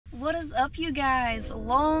What is up, you guys?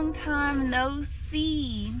 Long time no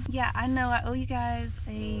see. Yeah, I know I owe you guys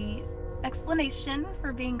a explanation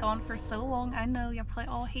for being gone for so long. I know y'all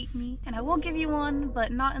probably all hate me, and I will give you one,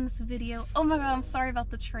 but not in this video. Oh my god, I'm sorry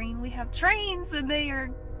about the train. We have trains and they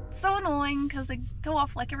are so annoying because they go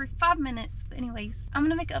off like every 5 minutes. But anyways, I'm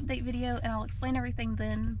gonna make an update video and I'll explain everything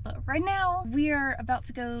then. But right now we are about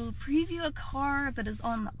to go preview a car that is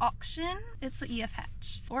on the auction. It's an EF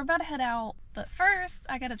hatch. We're about to head out, but first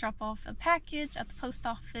I gotta drop off a package at the post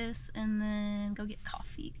office and then go get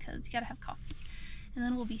coffee, because you gotta have coffee, and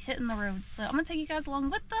then we'll be hitting the road. So I'm gonna take you guys along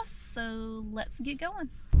with us, so let's get going.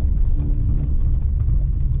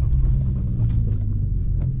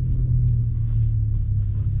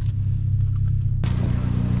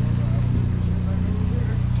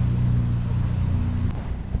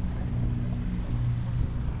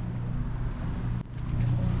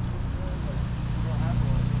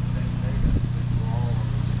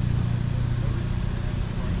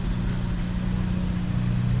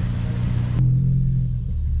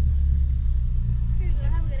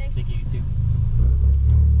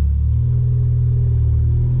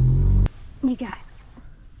 You guys,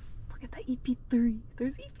 look at that EP3.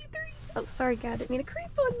 There's EP3. Oh, sorry, God, I didn't mean to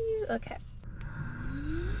creep on you. Okay.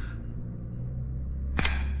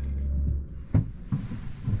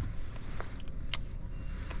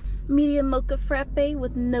 Medium mocha frappe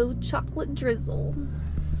with no chocolate drizzle.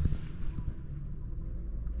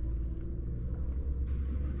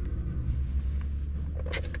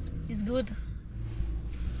 It's good.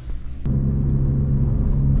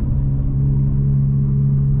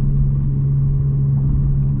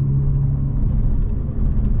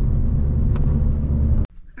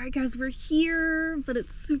 Alright guys, we're here, but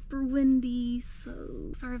it's super windy,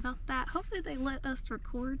 so sorry about that. Hopefully they let us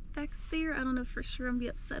record back there. I don't know for sure. I'm gonna be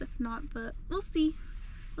upset if not, but we'll see.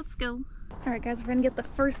 Let's go. Alright guys, we're gonna get the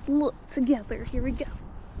first look together. Here we go.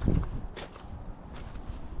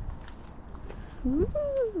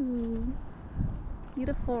 Ooh,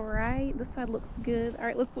 beautiful, right? This side looks good.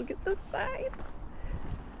 Alright, let's look at this side.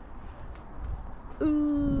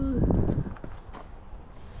 Ooh.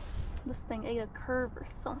 This thing ate a curve or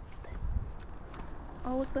something.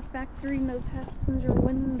 Oh, look, the factory no passenger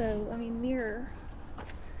window. I mean mirror.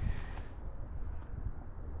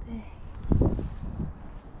 Dang.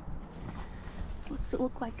 What's it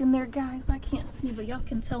look like in there, guys? I can't see, but y'all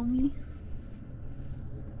can tell me.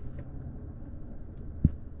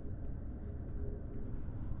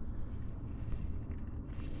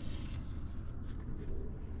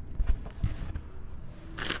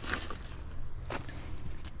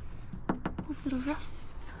 Little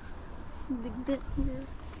rust. Big dent here.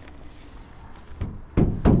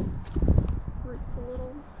 Roof's a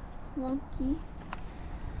little wonky.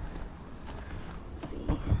 Let's see.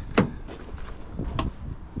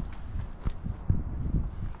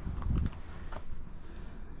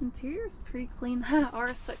 Interior's pretty clean.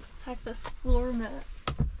 RSX type of floor mats.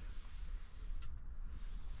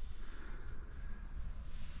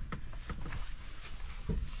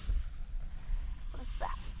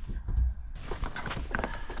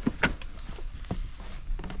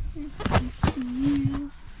 Here's the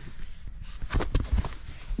ECU.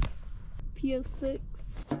 PO6.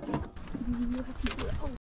 Oh,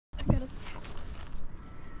 I got a tap.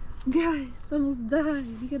 Guys, I almost died.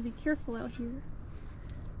 You gotta be careful out here.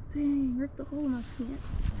 Dang, ripped a hole in my pants.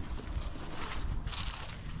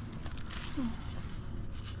 Oh.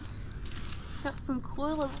 Got some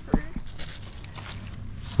coilovers.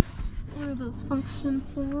 What are those function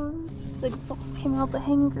forms? The exhaust came out the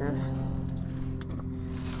hanger.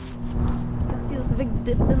 See this big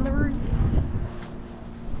dip in the roof?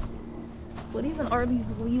 What even are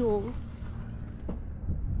these wheels?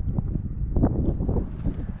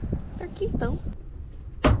 They're cute though.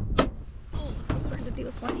 Oh, this is hard to do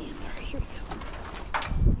with one hand. Alright, here we go.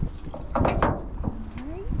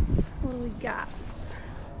 Alright, what do we got?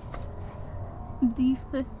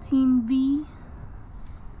 D15B.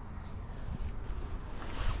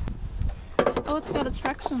 Oh, it's got a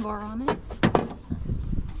traction bar on it.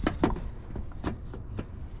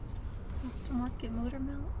 Aftermarket motor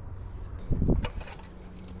mounts.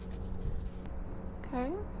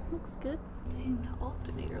 Okay, looks good. Dang, the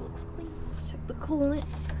alternator looks clean. Let's check the coolant.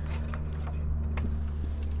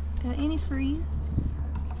 Got antifreeze.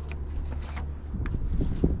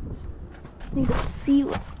 Just need to see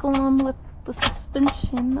what's going on with the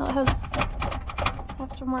suspension. It has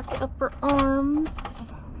aftermarket upper arms.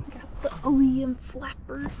 Got the OEM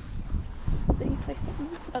flappers. Did you say something?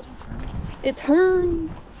 Oh, it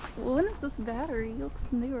turns. When is this battery? It looks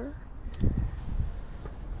newer.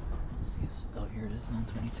 See Oh, here it is,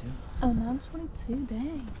 922. Oh, 922,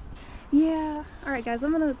 dang. Yeah, alright guys,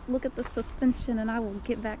 I'm gonna look at the suspension and I will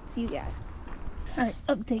get back to you guys. Alright,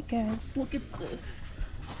 update guys, look at this.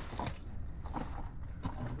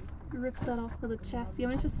 Ripped that off of the chassis. I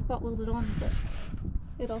mean, it's just spot welded on, but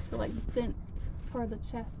it also like bent part of the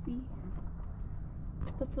chassis.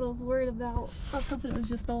 That's what I was worried about. I was hoping it was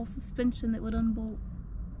just all suspension that would unbolt.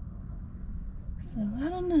 So, I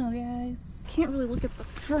don't know guys. Can't really look at the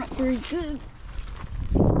front very good.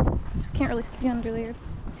 Just can't really see under there,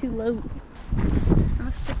 it's too low. I'm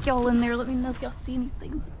gonna stick y'all in there, let me know if y'all see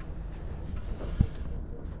anything.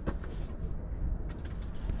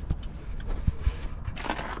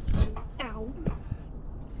 Ow.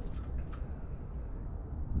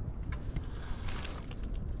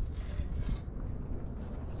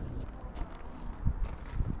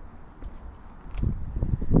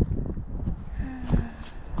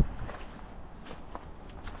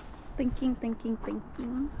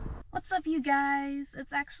 Thinking. What's up you guys?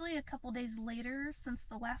 It's actually a couple days later since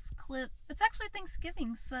the last clip. It's actually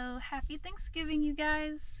Thanksgiving, so happy Thanksgiving you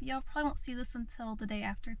guys. Y'all probably won't see this until the day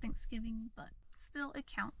after Thanksgiving, but still it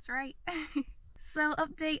counts, right? So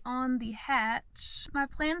update on the hatch. My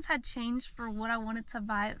plans had changed for what I wanted to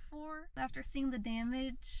buy it for. After seeing the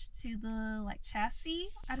damage to the chassis,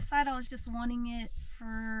 I decided I was just wanting it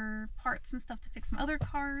for parts and stuff to fix my other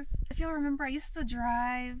cars. If y'all remember, I used to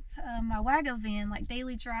drive my Wago van,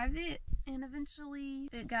 daily drive it, and eventually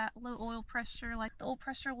it got low oil pressure. Like the oil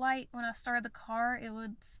pressure light, when I started the car, it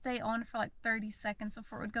would stay on for 30 seconds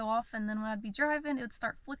before it would go off, and then when I'd be driving, it would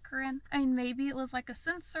start flickering. I mean, maybe it was a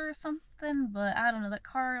sensor or something, but I don't know. That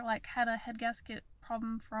car had a head gasket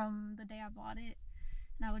problem from the day I bought it.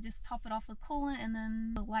 And I would just top it off with coolant, and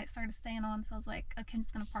then the light started staying on, so I was like, okay, I'm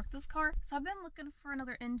just gonna park this car. So I've been looking for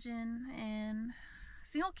another engine, and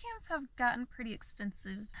single cams have gotten pretty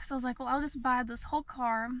expensive. So I was like, well, I'll just buy this whole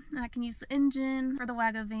car, and I can use the engine for the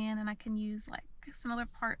Wago van, and I can use some other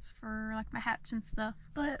parts for my hatch and stuff.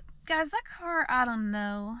 But guys, that car, I don't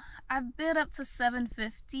know. I bid up to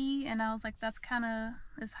 $750, and I was like, that's kind of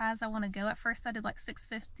as high as I want to go. At first I did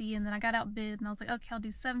 $650, and then I got outbid, and I was like, okay, I'll do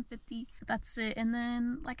 $750. That's it. And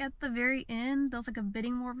then at the very end, there was a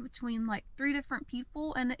bidding war between 3 different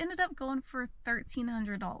people, and it ended up going for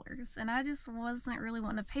 $1,300. And I just wasn't really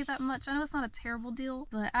wanting to pay that much. I know it's not a terrible deal,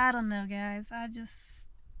 but I don't know, guys. I just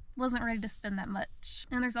wasn't ready to spend that much.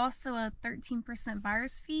 And there's also a 13%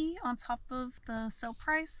 buyer's fee on top of the sale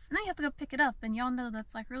price, and then you have to go pick it up, and y'all know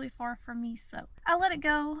that's really far from me, so I let it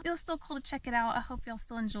go. It was still cool to check it out. I hope y'all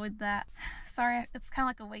still enjoyed that. Sorry, it's kind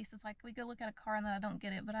of a waste. It's we go look at a car and then I don't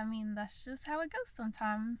get it, but I mean, that's just how it goes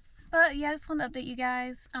sometimes. But yeah, I just want to update you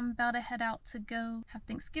guys. I'm about to head out to go have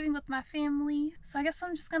Thanksgiving with my family, so I guess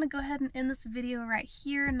I'm just gonna go ahead and end this video right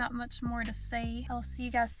here. Not much more to say. I'll see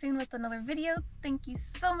you guys soon with another video. Thank you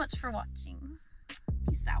so much for watching.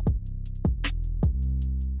 Peace out.